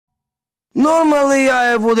Normally,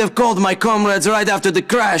 I would have called my comrades right after the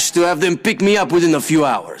crash to have them pick me up within a few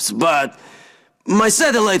hours, but my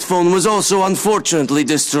satellite phone was also unfortunately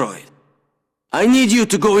destroyed. I need you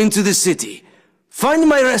to go into the city, find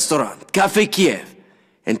my restaurant, Cafe Kiev,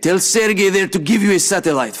 and tell Sergey there to give you a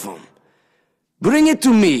satellite phone. Bring it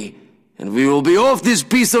to me, and we will be off this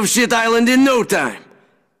piece of shit island in no time.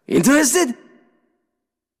 Interested?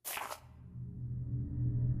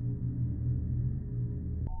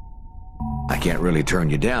 I can't really turn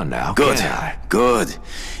you down now, Good, can I? good.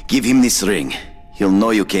 Give him this ring. He'll know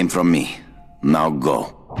you came from me. Now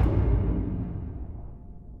go.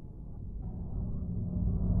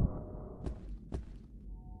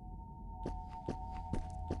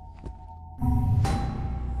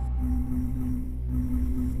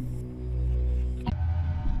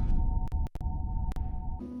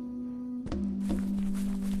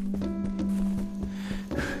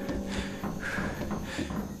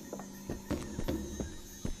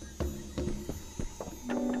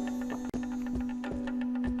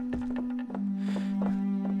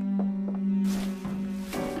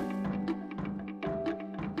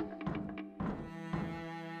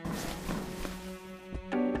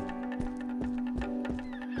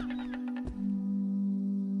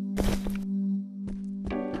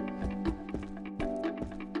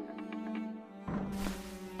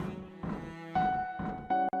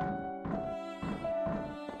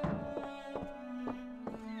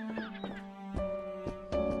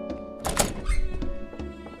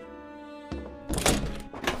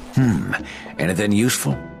 Anything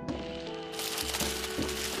useful?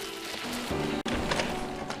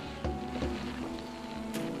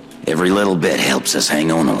 Every little bit helps us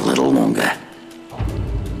hang on a little longer.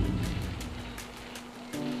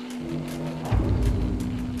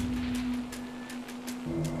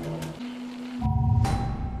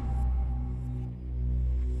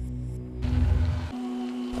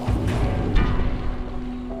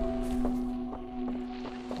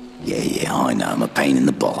 Yeah, I know I'm a pain in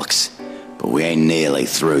the bollocks, but we ain't nearly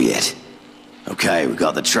through yet. Okay, we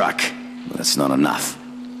got the truck, but that's not enough.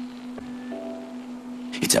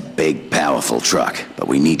 It's a big, powerful truck, but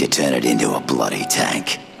we need to turn it into a bloody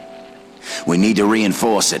tank. We need to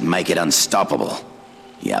reinforce it and make it unstoppable.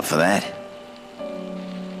 You up for that?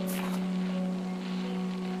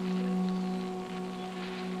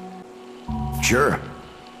 Sure.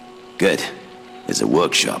 Good. There's a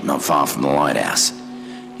workshop not far from the lighthouse.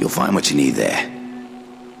 You'll find what you need there.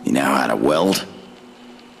 You know how to weld?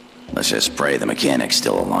 Let's just pray the mechanic's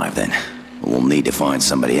still alive then. We'll need to find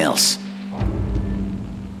somebody else.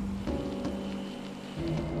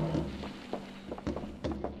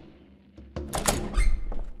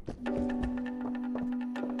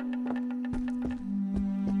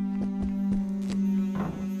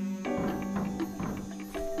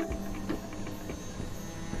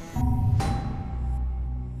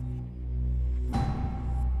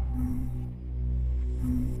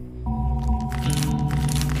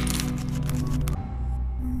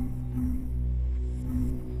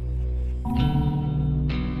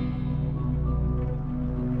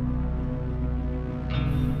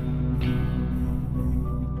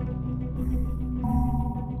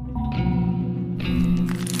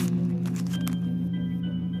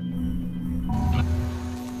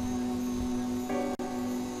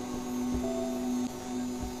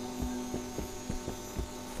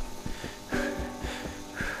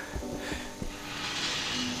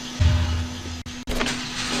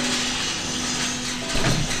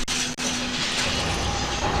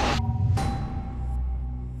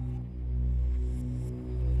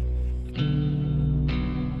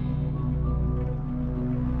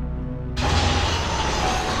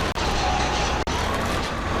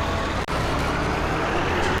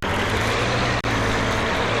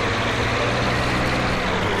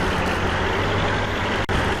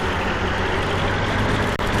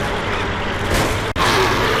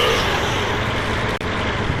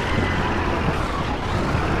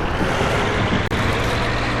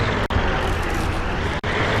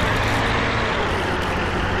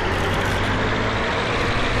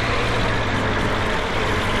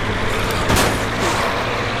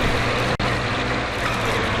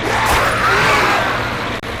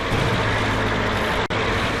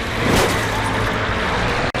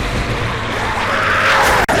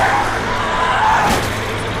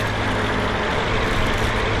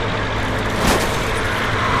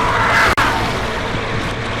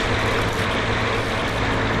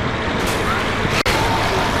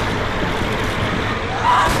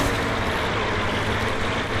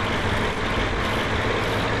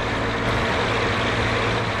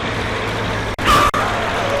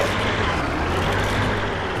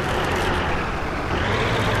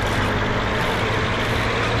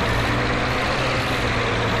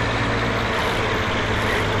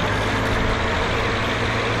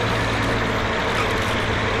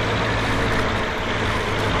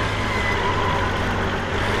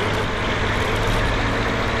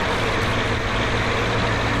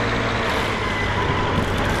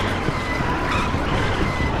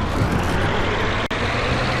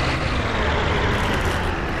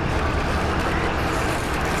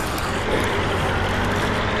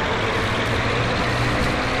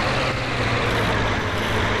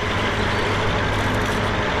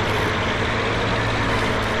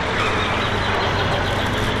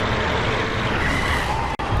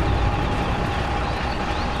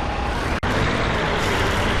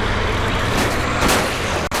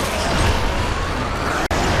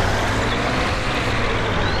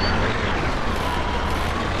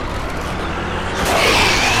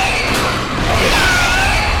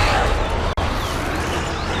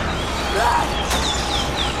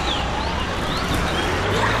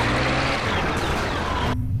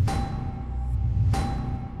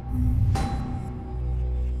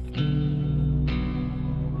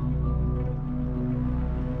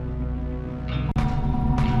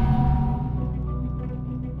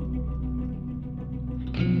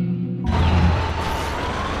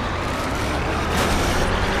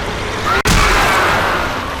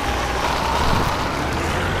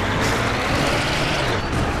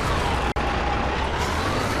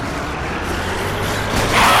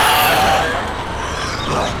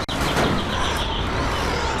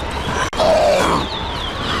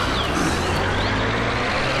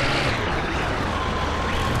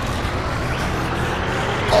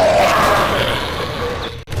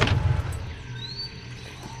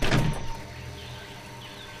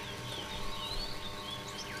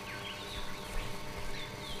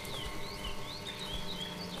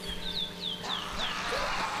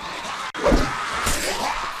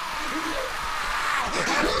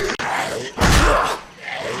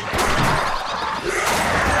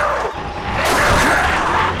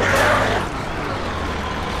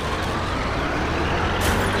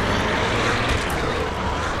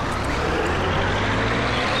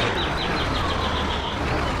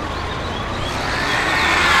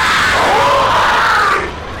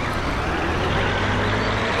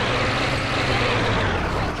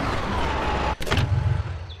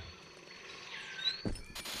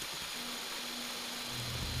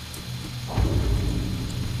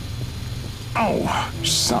 Oh,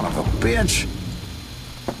 son of a bitch.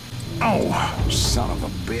 Oh, son of a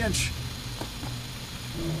bitch.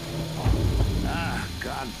 Ah,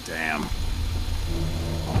 goddamn.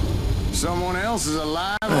 Someone else is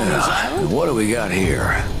alive on this island? What do we got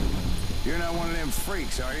here? You're not one of them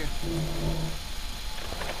freaks, are you?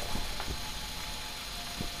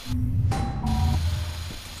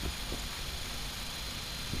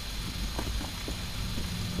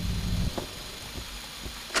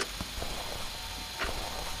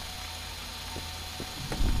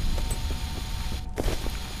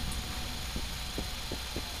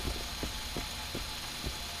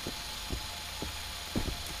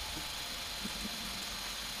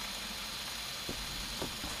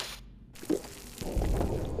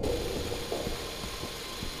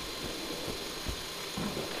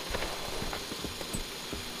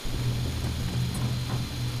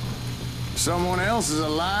 Someone else is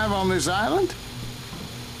alive on this island?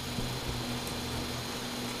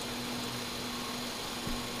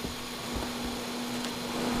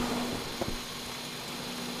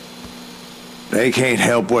 They can't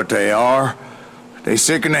help what they are. They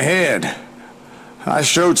sick in the head. I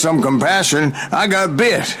showed some compassion. I got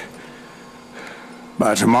bit.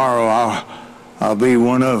 By tomorrow, I'll be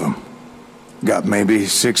one of them. Got maybe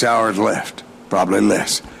 6 hours left. Probably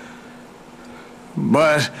less.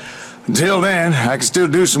 But until then, I can still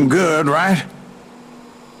do some good, right?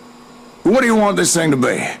 What do you want this thing to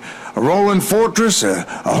be? A rolling fortress? A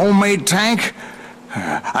homemade tank?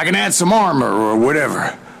 I can add some armor or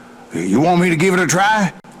whatever. You want me to give it a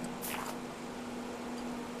try?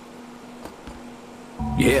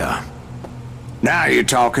 Yeah. Now you're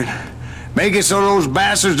talking. Make it so those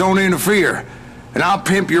bastards don't interfere, and I'll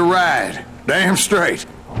pimp your ride. Damn straight.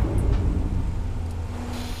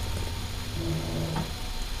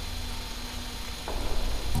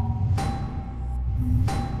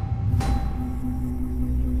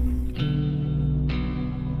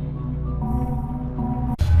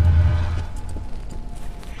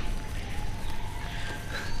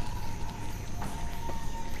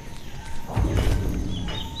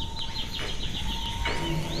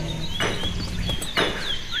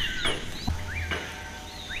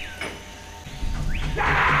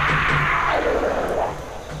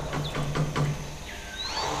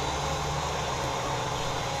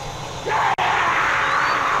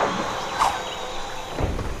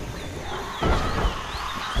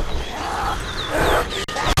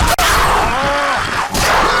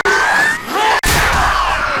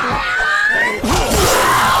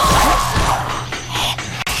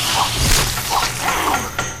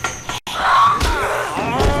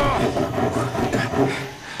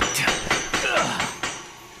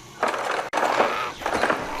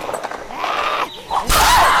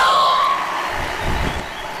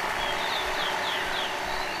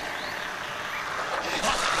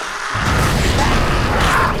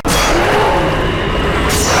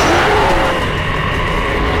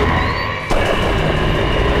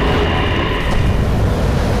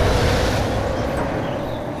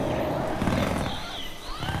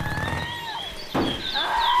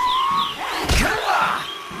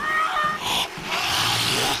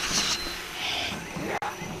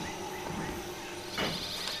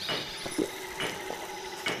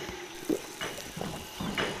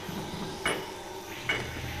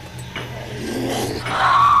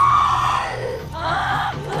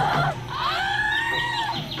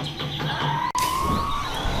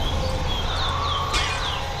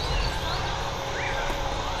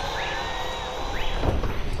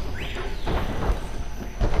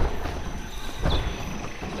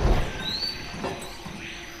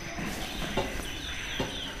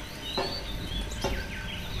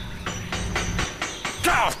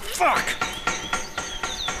 Fuck!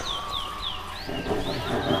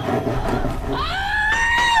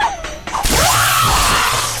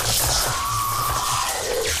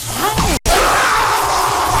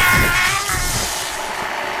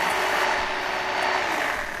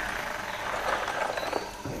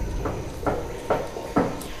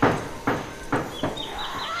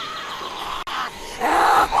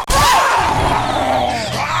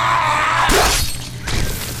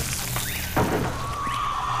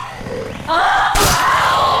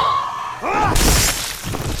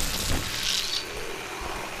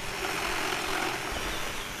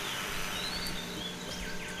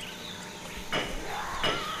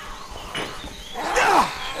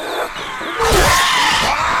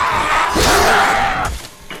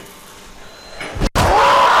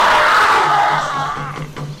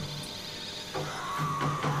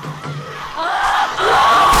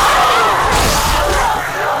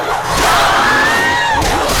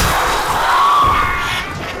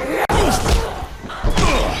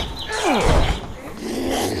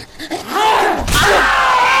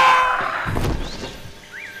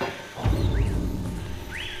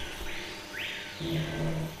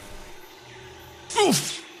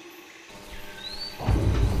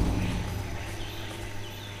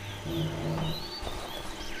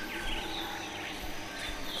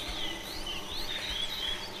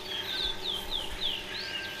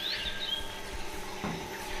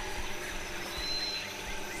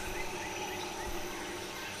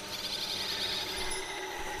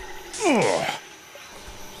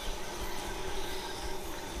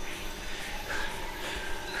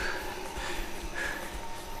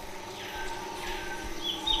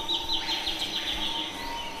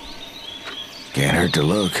 Can't hurt to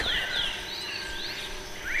look.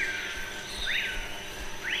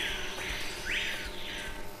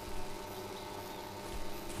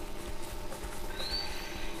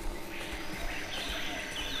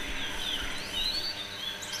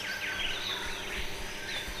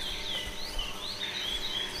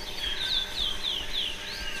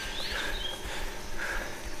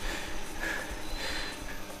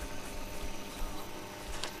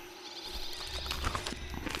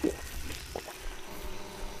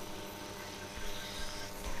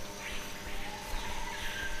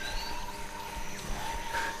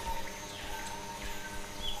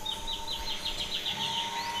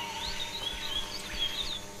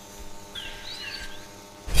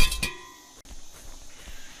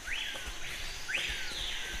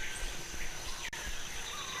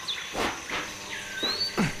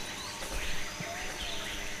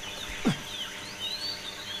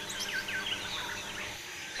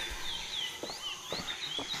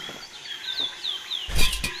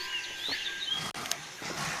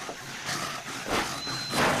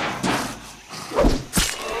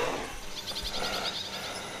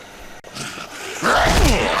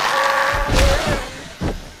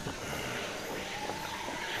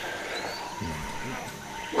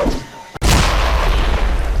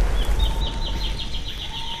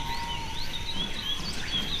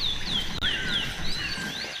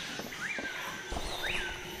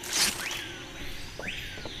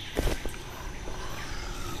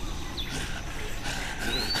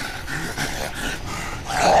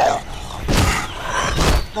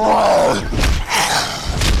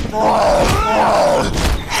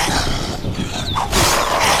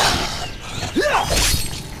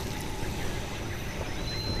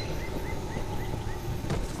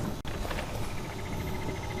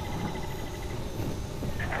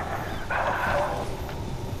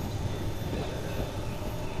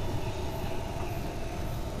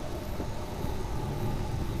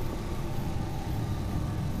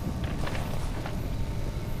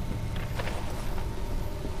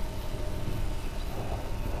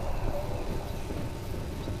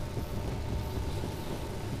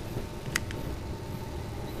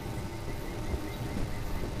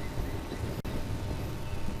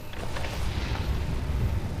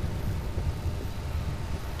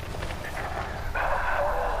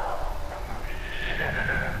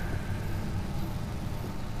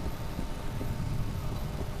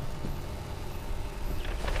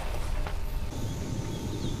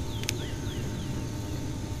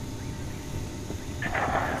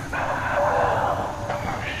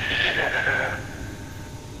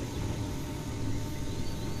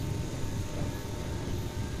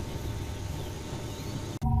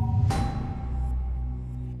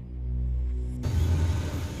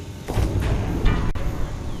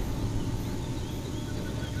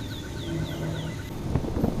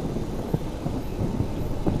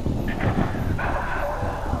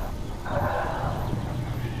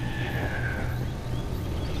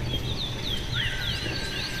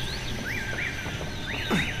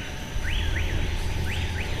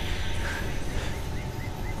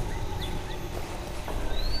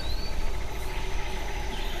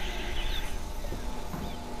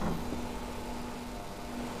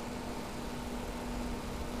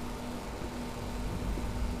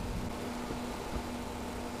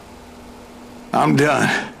 I'm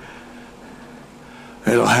done.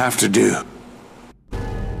 It'll have to do.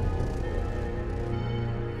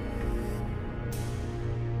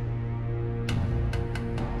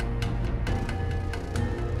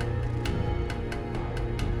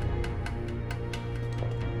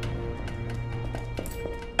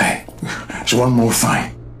 Hey, there's one more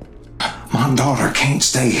thing. My daughter can't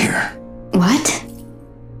stay here. What?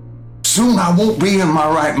 Soon I won't be in my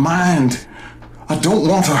right mind. I don't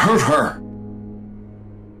want to hurt her.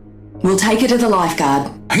 We'll take her to the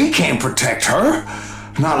lifeguard. He can't protect her.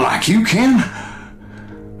 Not like you can.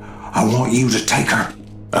 I want you to take her.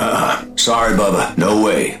 Sorry, Bubba. No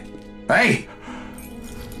way. Hey,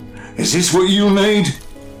 is this what you need?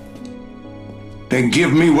 Then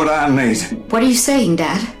give me what I need. What are you saying,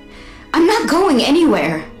 Dad? I'm not going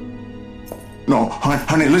anywhere. No,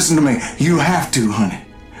 honey, listen to me. You have to, honey.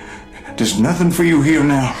 There's nothing for you here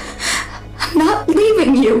now. I'm not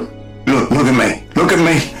leaving you. Look at me. Look at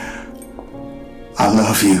me. I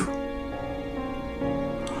love you.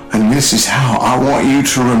 And this is how I want you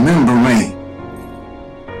to remember me.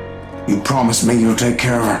 You promise me you'll take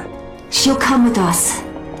care of her. She'll come with us.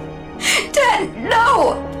 Dad,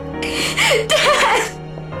 no! Dad!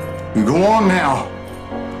 You go on now.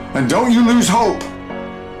 And don't you lose hope.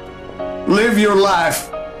 Live your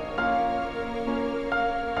life.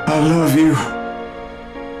 I love you.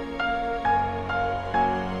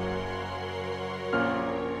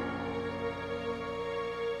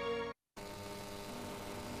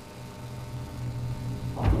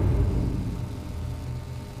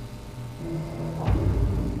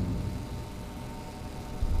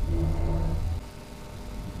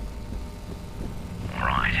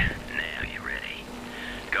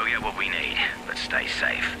 get what we need, but stay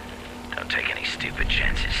safe. Don't take any stupid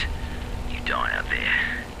chances. You die out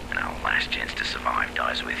there, and our last chance to survive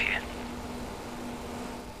dies with you.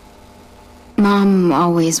 Mom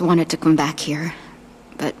always wanted to come back here,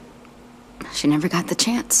 but she never got the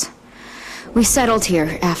chance. We settled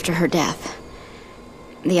here after her death.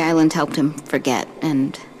 The island helped him forget,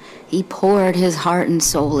 and he poured his heart and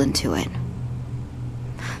soul into it.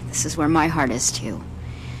 This is where my heart is too.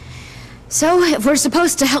 So, if we're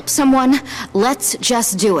supposed to help someone, let's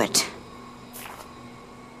just do it.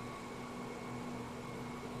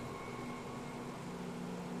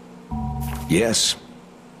 Yes.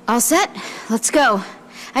 All set? Let's go.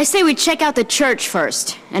 I say we check out the church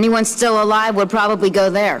first. Anyone still alive would probably go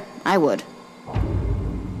there. I would.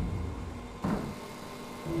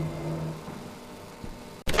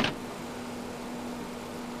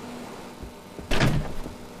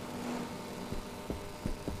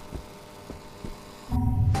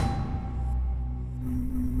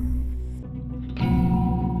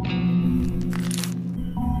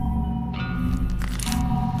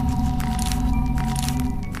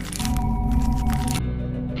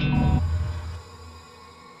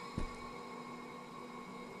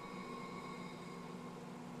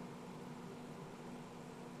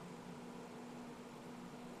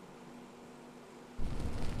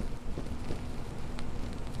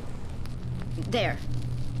 There.